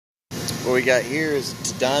What we got here is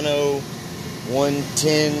Tadano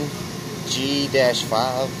 110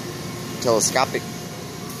 G-5 telescopic.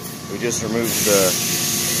 We just removed the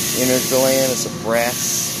inner gland. It's a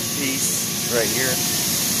brass piece right here.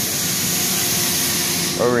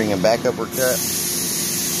 O-ring and back uppercut.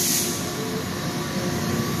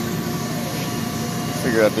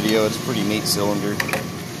 Figure out video. It's a pretty neat cylinder.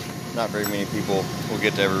 Not very many people will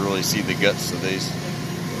get to ever really see the guts of these.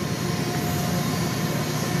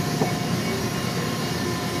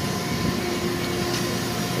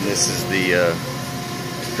 And this is the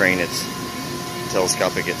crane. It's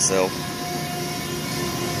telescopic itself.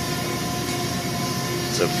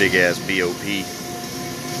 It's a big ass BOP.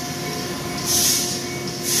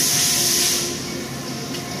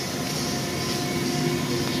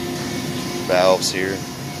 Valves here,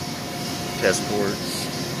 test ports,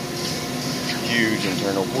 huge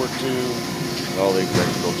internal port tube, all the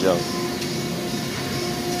electrical junk.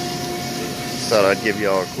 Just thought I'd give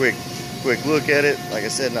y'all a quick look at it. Like I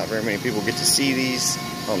said, not very many people get to see these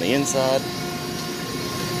on the inside.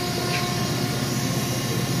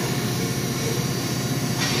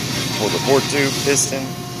 For the port tube, piston,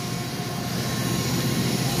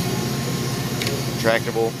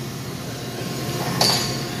 retractable.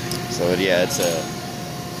 So yeah, it's the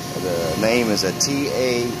name is a Tadano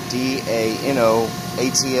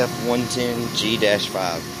ATF 110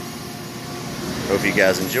 G-5. Hope you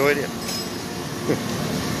guys enjoyed it.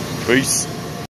 Peace.